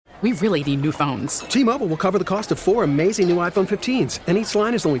We really need new phones. T-Mobile will cover the cost of 4 amazing new iPhone 15s, and each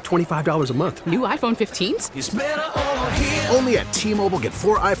line is only $25 a month. New iPhone 15s? It's better over here. Only at T-Mobile, get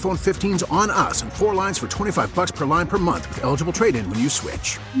 4 iPhone 15s on us and 4 lines for $25 per line per month with eligible trade-in when you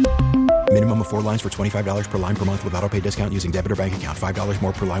switch. Minimum of 4 lines for $25 per line per month with autopay discount using debit or bank account. $5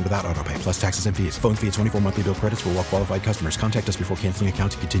 more per line without autopay, plus taxes and fees. Phone fee at 24 monthly bill credits for well-qualified customers. Contact us before canceling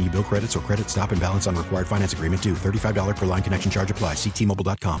account to continue bill credits or credit stop and balance on required finance agreement due. $35 per line connection charge applies. See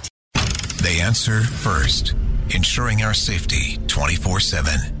T-Mobile.com. They answer first, ensuring our safety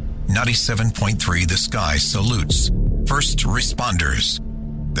 24/7. 97.3 The Sky salutes first responders.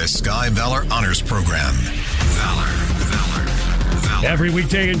 The SKY Valor Honors Program. Valor. Every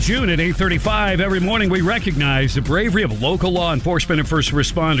weekday in June at 8:35, every morning we recognize the bravery of local law enforcement and first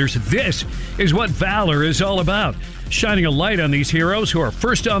responders. This is what Valor is all about, shining a light on these heroes who are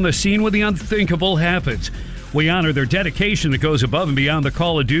first on the scene when the unthinkable happens. We honor their dedication that goes above and beyond the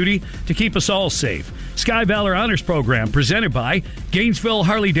call of duty to keep us all safe. SKY Valor Honors Program presented by Gainesville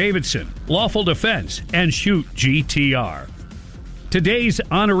Harley-Davidson, Lawful Defense, and Shoot GTR. Today's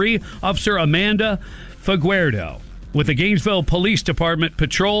honoree, Officer Amanda Figueredo, with the Gainesville Police Department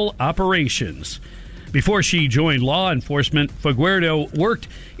Patrol Operations. Before she joined law enforcement, Figueredo worked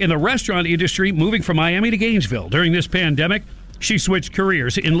in the restaurant industry, moving from Miami to Gainesville. During this pandemic, she switched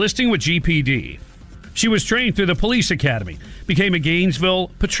careers, enlisting with GPD. She was trained through the police academy, became a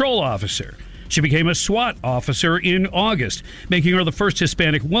Gainesville patrol officer. She became a SWAT officer in August, making her the first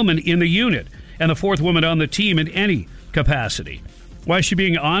Hispanic woman in the unit and the 4th woman on the team in any capacity. Why is she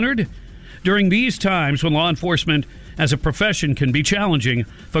being honored? During these times when law enforcement as a profession can be challenging,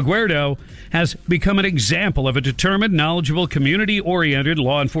 Figueredo has become an example of a determined, knowledgeable, community-oriented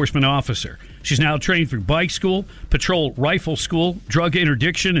law enforcement officer. She's now trained through bike school, patrol rifle school, drug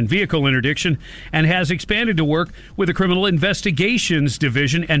interdiction, and vehicle interdiction, and has expanded to work with the Criminal Investigations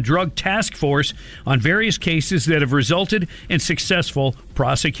Division and Drug Task Force on various cases that have resulted in successful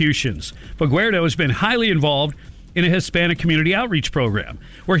prosecutions. Figueredo has been highly involved in a Hispanic community outreach program,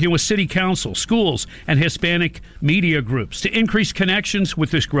 working with city council, schools, and Hispanic media groups to increase connections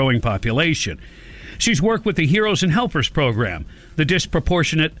with this growing population. She's worked with the Heroes and Helpers program, the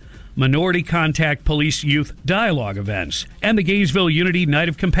Disproportionate Minority Contact Police Youth Dialogue events, and the Gainesville Unity Night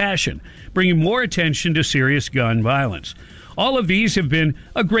of Compassion, bringing more attention to serious gun violence. All of these have been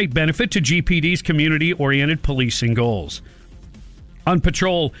a great benefit to GPD's community-oriented policing goals. On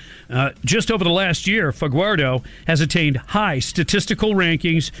patrol, just over the last year, Figueredo has attained high statistical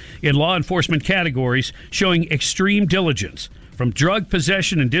rankings in law enforcement categories, showing extreme diligence. From drug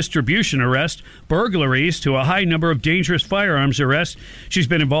possession and distribution arrests, burglaries, to a high number of dangerous firearms arrests, she's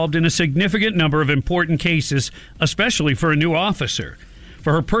been involved in a significant number of important cases, especially for a new officer.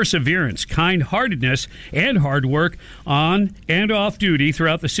 For her perseverance, kind-heartedness, and hard work on and off duty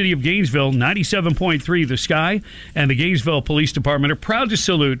throughout the city of Gainesville, 97.3 The Sky and the Gainesville Police Department are proud to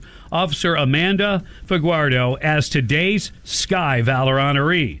salute Officer Amanda Figueredo as today's SKY Valor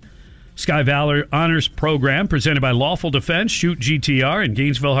honoree. SKY Valor Honors Program presented by Lawful Defense, Shoot GTR, and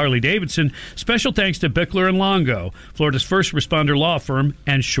Gainesville Harley-Davidson. Special thanks to Bickler & Longo, Florida's first responder law firm,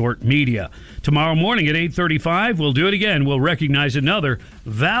 and Short Media. Tomorrow morning at 8:35, we'll do it again. We'll recognize another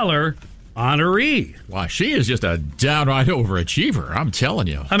Valor honoree. Wow, she is just a downright overachiever, I'm telling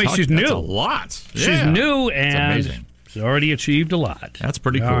you. I mean, she's new. That's a lot. She's new, and amazing. She's already achieved a lot. That's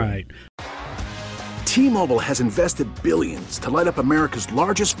pretty cool. All right. T-Mobile has invested billions to light up America's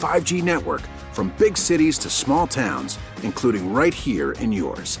largest 5G network, from big cities to small towns, including right here in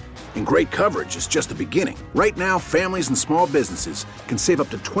yours. And great coverage is just the beginning. Right now, families and small businesses can save up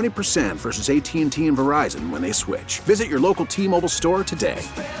to 20% versus AT&T and Verizon when they switch. Visit your local T-Mobile store today.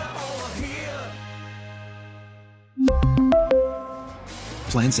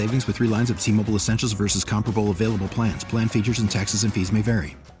 Plan savings with 3 lines of T-Mobile Essentials versus comparable available plans. Plan features and taxes and fees may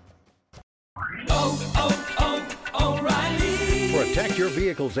vary. Protect your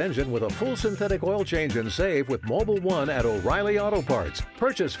vehicle's engine with a full synthetic oil change and save with Mobil 1 at O'Reilly Auto Parts.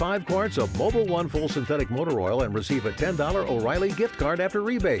 Purchase 5 quarts of Mobil 1 full synthetic motor oil and receive a $10 O'Reilly gift card after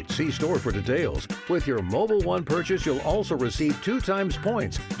rebate. See store for details. With your Mobil 1 purchase, you'll also receive 2 times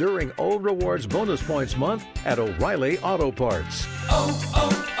points during O Rewards Bonus Points Month at O'Reilly Auto Parts.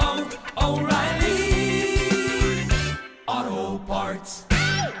 O'Reilly Auto Parts.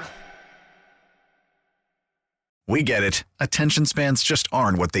 We get it. Attention spans just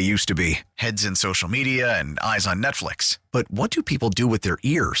aren't what they used to be. Heads in social media and eyes on Netflix. But what do people do with their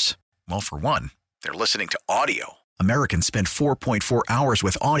ears? Well, for one, they're listening to audio. Americans spend 4.4 hours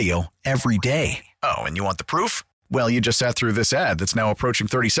with audio every day. Oh, and you want the proof? Well, you just sat through this ad that's now approaching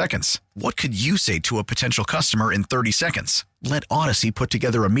 30 seconds. What could you say to a potential customer in 30 seconds? Let Odyssey put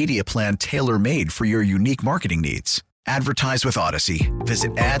together a media plan tailor-made for your unique marketing needs. Advertise with Odyssey.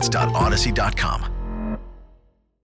 Visit ads.odyssey.com.